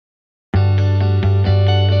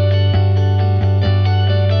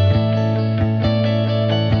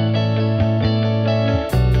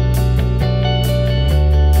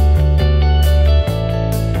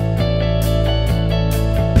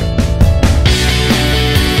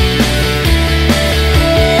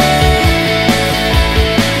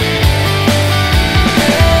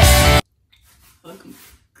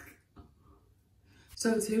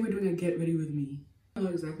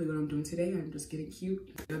exactly what I'm doing today. I'm just getting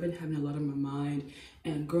cute. I've been having a lot on my mind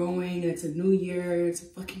and growing. It's a new year. It's a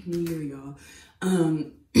fucking new year, y'all.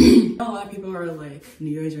 A lot of people are like, New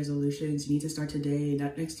Year's resolutions, you need to start today,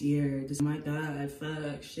 not next year. Just, oh my God,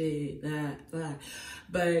 fuck, shit, that.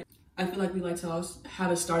 But I feel like we like to also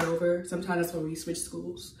have a start over. Sometimes that's why we switch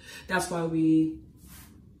schools. That's why we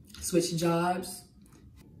switch jobs.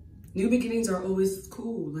 New beginnings are always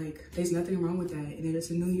cool. Like, there's nothing wrong with that. And if it's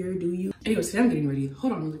a new year, do you? Anyways, today I'm getting ready.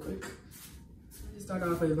 Hold on really quick. Let's start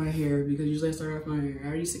off with my hair because usually I start off my hair. I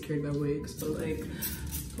already secured my wig, so like,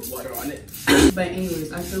 put water on it. But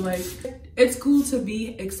anyways, I feel like it's cool to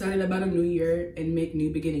be excited about a new year and make new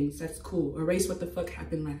beginnings. That's cool. Erase what the fuck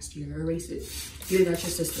happened last year. Erase it. Get it out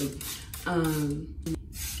your system.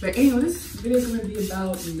 But anyway, this video is gonna be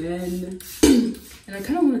about men. And I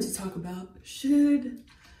kind of wanted to talk about, should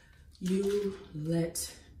you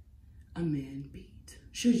let a man beat?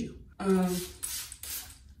 Should you?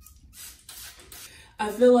 I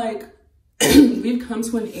feel like we've come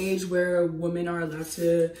to an age where women are allowed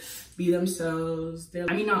to be themselves.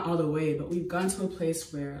 I mean, not all the way, but we've gone to a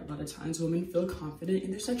place where a lot of times women feel confident in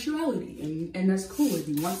their sexuality, and that's cool. If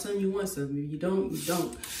you want some, you want some. If you don't, you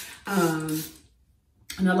don't.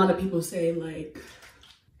 And a lot of people say like,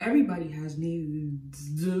 everybody has needs.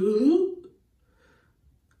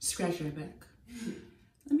 Scratch that back.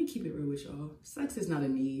 Let me keep it real with y'all. Sex is not a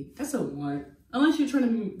need. That's a want. Unless you're trying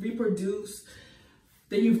to reproduce,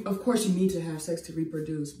 then of course you need to have sex to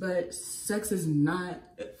reproduce. But sex is not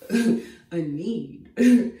a need.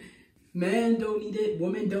 Men don't need it.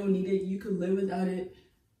 Women don't need it. You can live without it.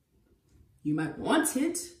 You might want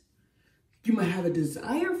it. You might have a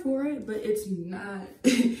desire for it, but it's not.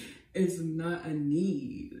 It's not a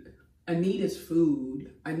need. A need is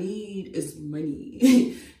food. A need is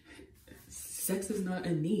money. Sex is not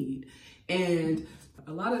a need. And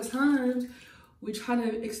a lot of times we try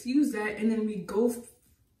to excuse that, and then we go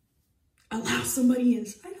allow somebody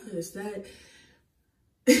inside of us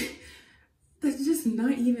that's just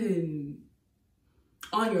not even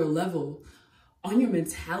on your level, on your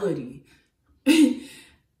mentality.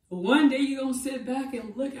 One day you're gonna sit back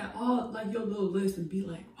and look at all like your little list and be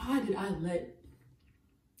like, why did I let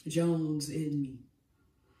Jones in me?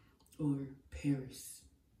 Or Paris.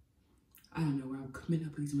 I don't know where I'm coming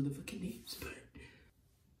up with these motherfucking names, but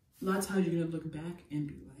a lot of times you're gonna look back and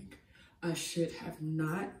be like, I should have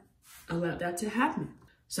not allowed that to happen.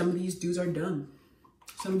 Some of these dudes are dumb.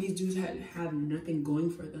 Some of these dudes have nothing going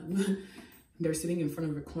for them. They're sitting in front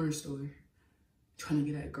of a corner store trying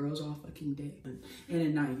to get at girls all fucking day. And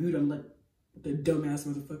then now you done let the dumbass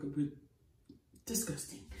motherfucker be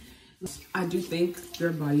disgusting. I do think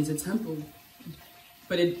your body's a temple,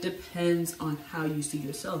 but it depends on how you see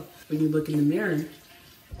yourself. When you look in the mirror,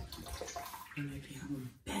 you're like, yeah, I'm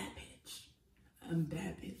a bad bitch. I'm a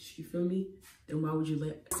bad bitch, you feel me? Then why would you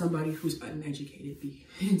let somebody who's uneducated be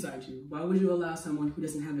inside you? Why would you allow someone who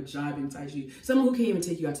doesn't have a job inside you? Someone who can't even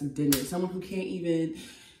take you out to dinner. Someone who can't even,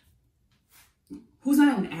 who's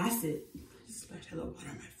not an asset. Splash hello water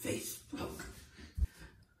on my face. Fuck.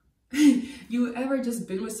 You ever just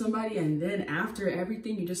been with somebody and then after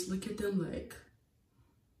everything you just look at them like,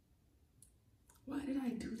 why did I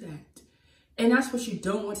do that? And that's what you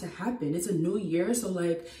don't want to happen. It's a new year, so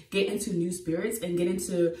like get into new spirits and get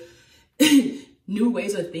into new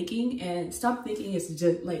ways of thinking, and stop thinking it's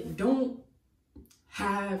just like, don't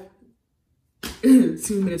have 2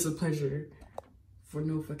 minutes of pleasure for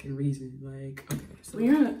no fucking reason. Like, okay, so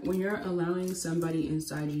when you're allowing somebody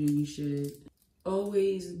inside you, you should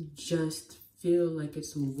always just feel like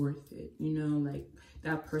it's worth it, you know, like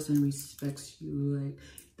that person respects you, like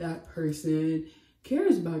that person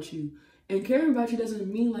cares about you. And caring about you doesn't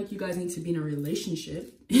mean like you guys need to be in a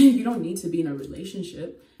relationship. You don't need to be in a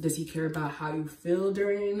relationship. Does he care about how you feel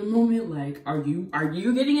during the moment? Like, are you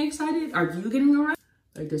getting excited? Are you getting aroused?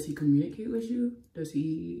 Like, does he communicate with you? Does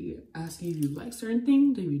he ask you if you like certain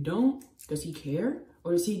things? If you don't, does he care?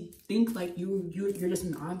 Or does he think like you're just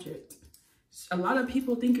an object? A lot of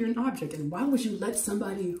people think you're an object, and why would you let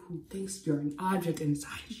somebody who thinks you're an object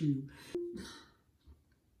inside you?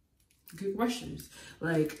 Good questions.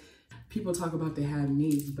 Like, people talk about they have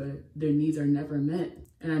needs, but their needs are never met.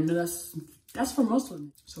 And I know that's for most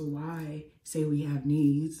women. So why say we have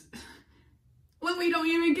needs when we don't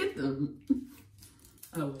even get them?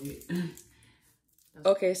 Oh, wait.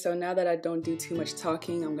 Okay, so now that I don't do too much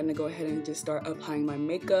talking, I'm gonna go ahead and just start applying my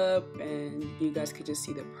makeup, and you guys could just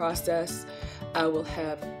see the process. I will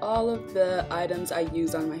have all of the items I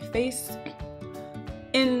use on my face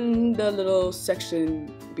in the little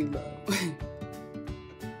section below.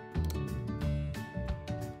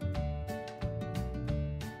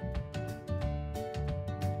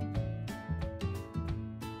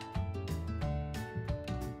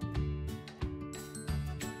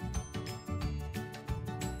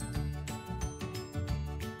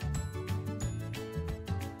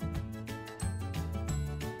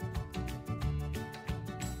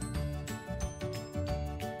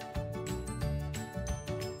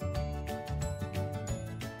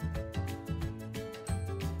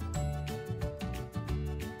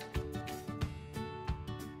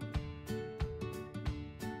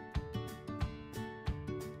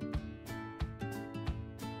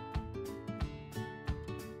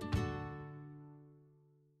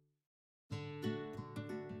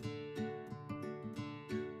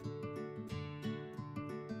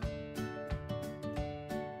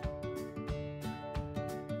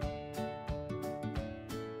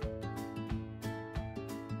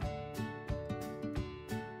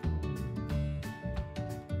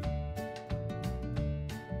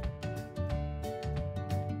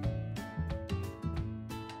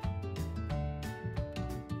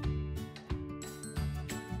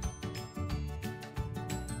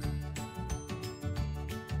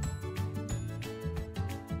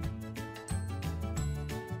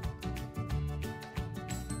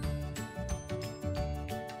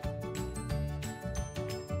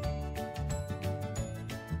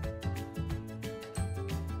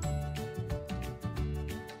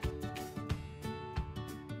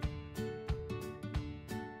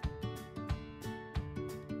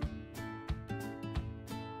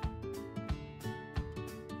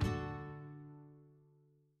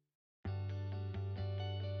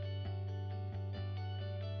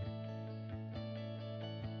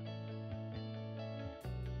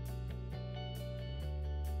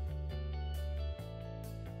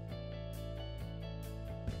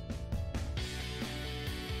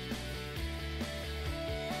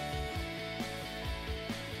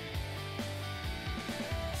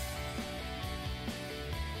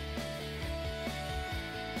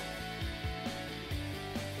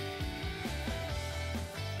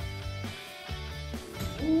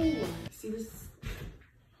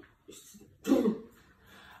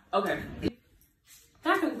 Okay.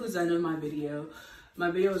 That concludes the end of my video.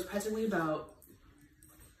 My video is practically about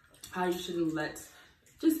how you shouldn't let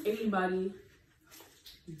just anybody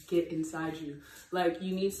get inside you. Like,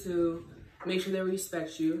 you need to make sure they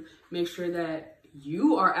respect you. Make sure that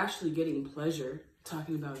you are actually getting pleasure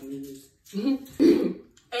talking about needs.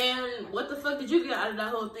 And what the fuck did you get out of that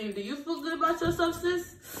whole thing? Do you feel good about yourself,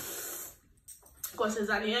 sis? Questions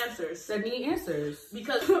I need answers. I need answers.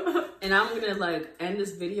 Because and I'm gonna like end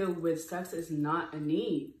this video with sex is not a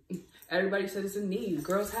need. Everybody says it's a need.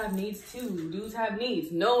 Girls have needs too. Dudes have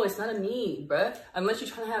needs. No, it's not a need, bruh. Unless you're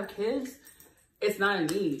trying to have kids, it's not a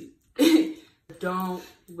need. Don't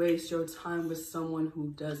waste your time with someone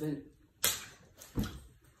who doesn't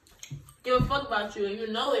give a fuck about you, and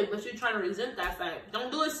you know it, but you're trying to resent that fact.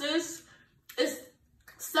 Don't do it, sis. It's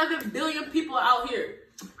 7 billion people out here.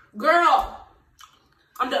 Girl,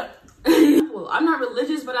 I'm done. Well, I'm not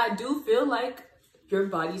religious, but I do feel like your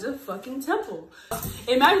body's a fucking temple.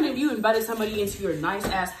 Imagine if you invited somebody into your nice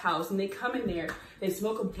ass house and they come in there, they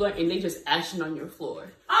smoke a blunt, and they just ashing on your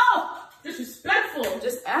floor. Oh, disrespectful.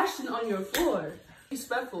 Just ashing on your floor.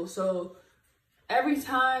 Disrespectful. So every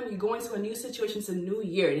time you go into a new situation, it's a new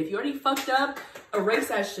year. And if you already fucked up, erase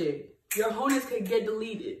that shit. Your wholeness could get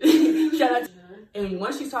deleted. Shout out to you. And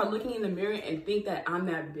once you start looking in the mirror and think that I'm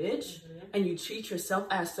that bitch, and you treat yourself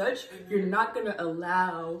as such, you're not gonna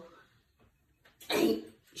allow ain't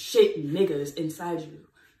shit niggas inside you.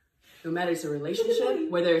 No matter it's a relationship,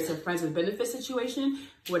 whether it's a friends with benefits situation,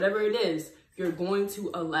 whatever it is, you're going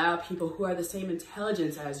to allow people who are the same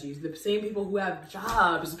intelligence as you, the same people who have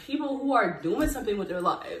jobs, people who are doing something with their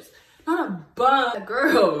lives. Not a bum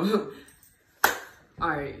girl. All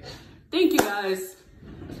right. Thank you guys.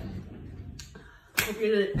 Hope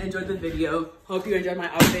you enjoyed the video. Hope you enjoyed my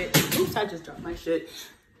outfit. Oops, I just dropped my shit.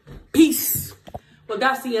 Peace. Well,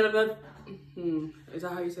 that's the end of it. Is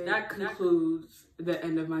that how you say it? That concludes the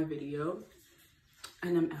end of my video.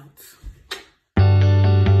 And I'm out.